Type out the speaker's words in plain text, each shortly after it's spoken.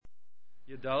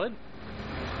Yudalid?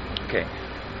 Okay.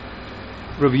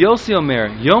 Rabbi Yossi Omer,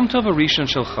 Yom Tov Harishon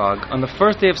Shel Chag, on the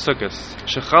first day of Sukkot,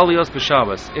 Shechalios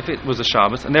b'Shabbos, if it was a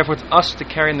Shabbos, and therefore it's us to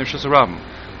carry in the Rishus HaRabim.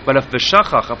 But if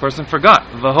v'shachach, a person forgot,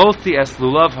 v'hosti es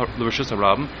lulav l'Rishus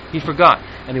HaRabim, he forgot,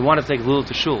 and he wanted to take lulav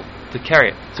to shul, to carry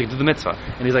it, so he could do the mitzvah.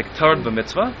 And he's like, Tarad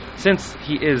b'mitzvah, since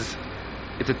it's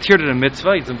a tirda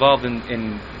mitzvah, he's involved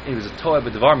he was a to'eh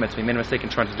b'devar mitzvah, he made a mistake in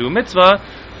trying to do a mitzvah,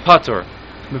 patur.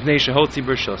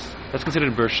 That's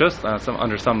considered bershus,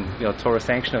 under some Torah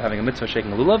sanction of having a mitzvah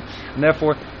shaking a lulav, and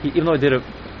therefore, even though he did a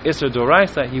isser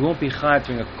doraisa, he won't be chayav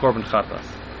doing a korban chatas.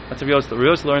 That's what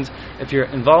Rios learns. If you're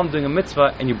involved in doing a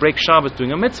mitzvah and you break Shabbos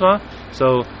doing a mitzvah,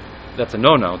 so that's a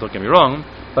no-no. Don't get me wrong,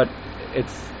 but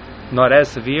it's not as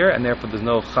severe, and therefore there's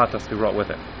no chatas to be brought with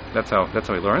it. That's how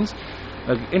he learns.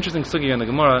 An interesting sugya in the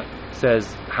Gemara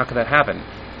says, how could that happen?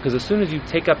 Because as soon as you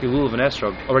take up your lulav and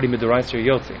esrog, already midoraisa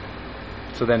you're yotzi.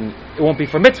 So then it won't be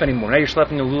for mitzvah anymore. Now you're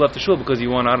schlepping a lulav to shul because you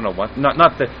want, I don't know what,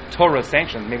 not the Torah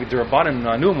sanction, maybe the Rabbanan,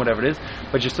 Nanum, whatever it is,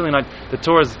 but you're still not, the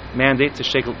Torah's mandate to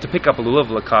pick up a lulav,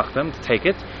 lakachtem, to take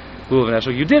it, lulav and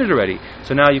esrog, you did it already.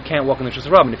 So now you can't walk in the Rishus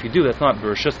HaRabim, and if you do, that's not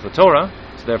bereshus the Torah,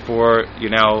 so therefore you're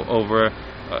now over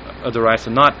a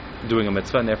deraisa not doing a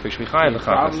mitzvah, and therefore you should be chayav the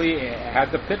chatas. Probably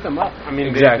had to pick them up. I mean,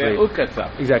 exactly. the ukats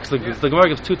up. Exactly. So the Gemara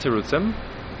gives two terutzim.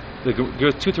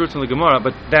 Gives two terutzim in the Gemara,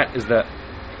 but that is that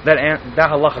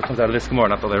halacha comes out of this Gemara,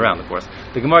 not the other way around, of course.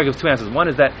 The Gemara gives two answers. One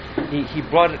is that he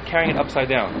brought it, carrying it upside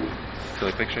down.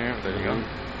 Silly picture here. There you go.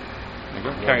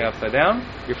 Carrying it upside down.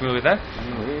 You're familiar with that?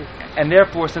 Mm-hmm. And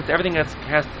therefore, since everything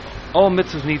all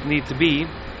mitzvahs need to be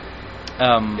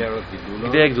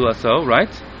G'dei Gdula, so right?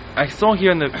 I saw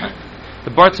here in the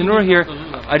Bartanura here.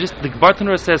 The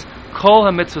Bartanura says Kol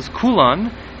ha-mitzvahs kulan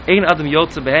ein adam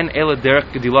yotze behen ela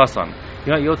derech gedilasan.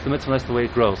 You're not yotze the mitzvah unless the way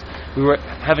it grows. We were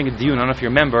having a diyun, I don't know if you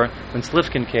remember, when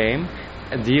Slivkin came,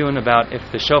 a diyun about if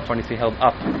the shofar needs to be held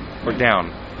up or down.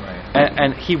 Right.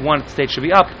 And he wanted to say it should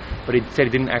be up, but he said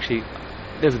he didn't actually.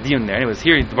 There's a diyun there. Anyways,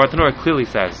 here the Bartanura clearly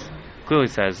says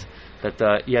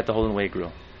that you have to hold in the way it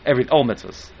grew. All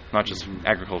mitzvahs, not just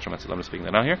agricultural mitzvahs. I'm just speaking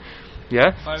that out here.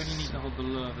 Yeah. Why would you need to hold the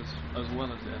lulav as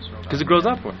well as the esrog? Because it grows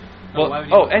upward.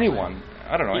 Anyone.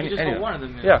 I don't know. You just hold one of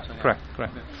them. Yeah, correct.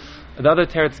 Okay. The other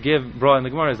teretz brought in the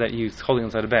Gemara is that he's holding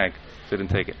inside a bag, so he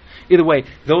didn't take it. Either way,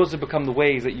 those have become the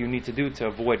ways that you need to do to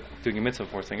avoid doing a mitzvah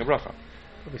before saying a bracha.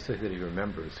 Probably says that he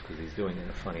remembers because he's doing it in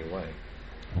a funny way.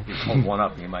 You hold one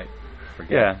up and you might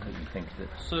forget. Yeah. Because you think that.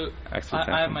 So I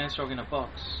have my esrog in a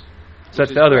box. So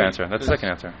that's the other answer. That's the second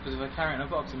answer. Because if I carry it in a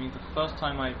box, it means the first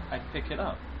time I pick it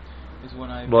up is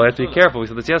when I. Well, you have to be careful. We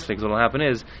said this yesterday because what will happen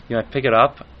is you might pick it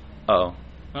up.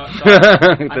 I'm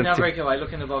now very careful. I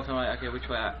look in the box and I'm like, okay, which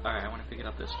way? All right, I want to pick it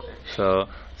up this way.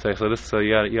 So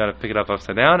you got to pick it up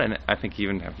upside down, and I think you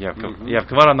have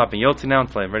kavanah not being yotzi now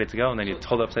until I'm ready to go, and then you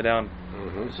hold it upside down.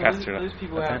 So those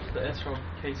people have the esrog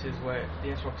cases where the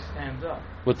esrog stands up.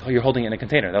 You're holding it in a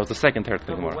container. That was the second teretz.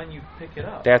 But when you pick it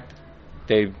up,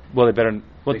 they better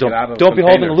don't be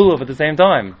holding a lulav at the same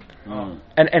time. Oh.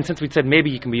 And since we said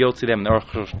maybe you can be yotzi them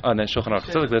and then Shulchan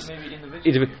Aruch like this,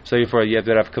 so therefore you have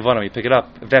to have kavanah when you pick it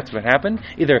up. If that's what happened,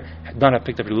 either not have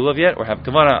picked up your lulav yet, or have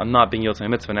kavanah. I'm not being yotzi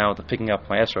mitzvah now with picking up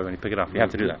my esrog when you pick it up. You have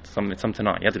to do that. Some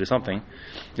tonight. You have to do something.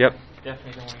 Yep.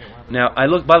 Definitely don't want to get one of Now I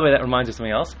look. By the way, that reminds me of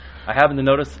something else. I happened to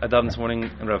notice I davened this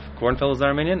morning. Rav Kornfeld is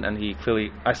Armenian, and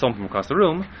I saw him from across the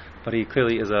room, but he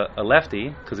clearly is a lefty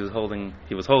because he was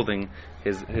holding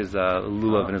his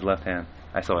lulav in his left hand.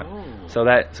 I saw it. So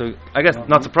I guess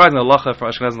not surprising the halacha for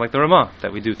Ashkenazim like the Ramah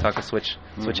that we do taka switch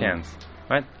hands,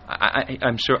 right?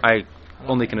 I'm sure I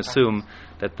only can assume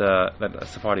that a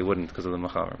Sephardi wouldn't because of the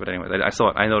machaber. But anyway, I saw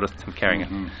it. I noticed him carrying it.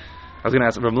 I was going to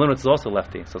ask. Rav Melinowitz is also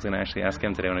lefty, so I was going to actually ask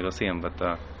him today when I go see him. But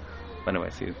anyway,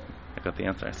 I got the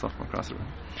answer. I saw him across the room.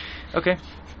 Okay,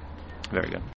 very good.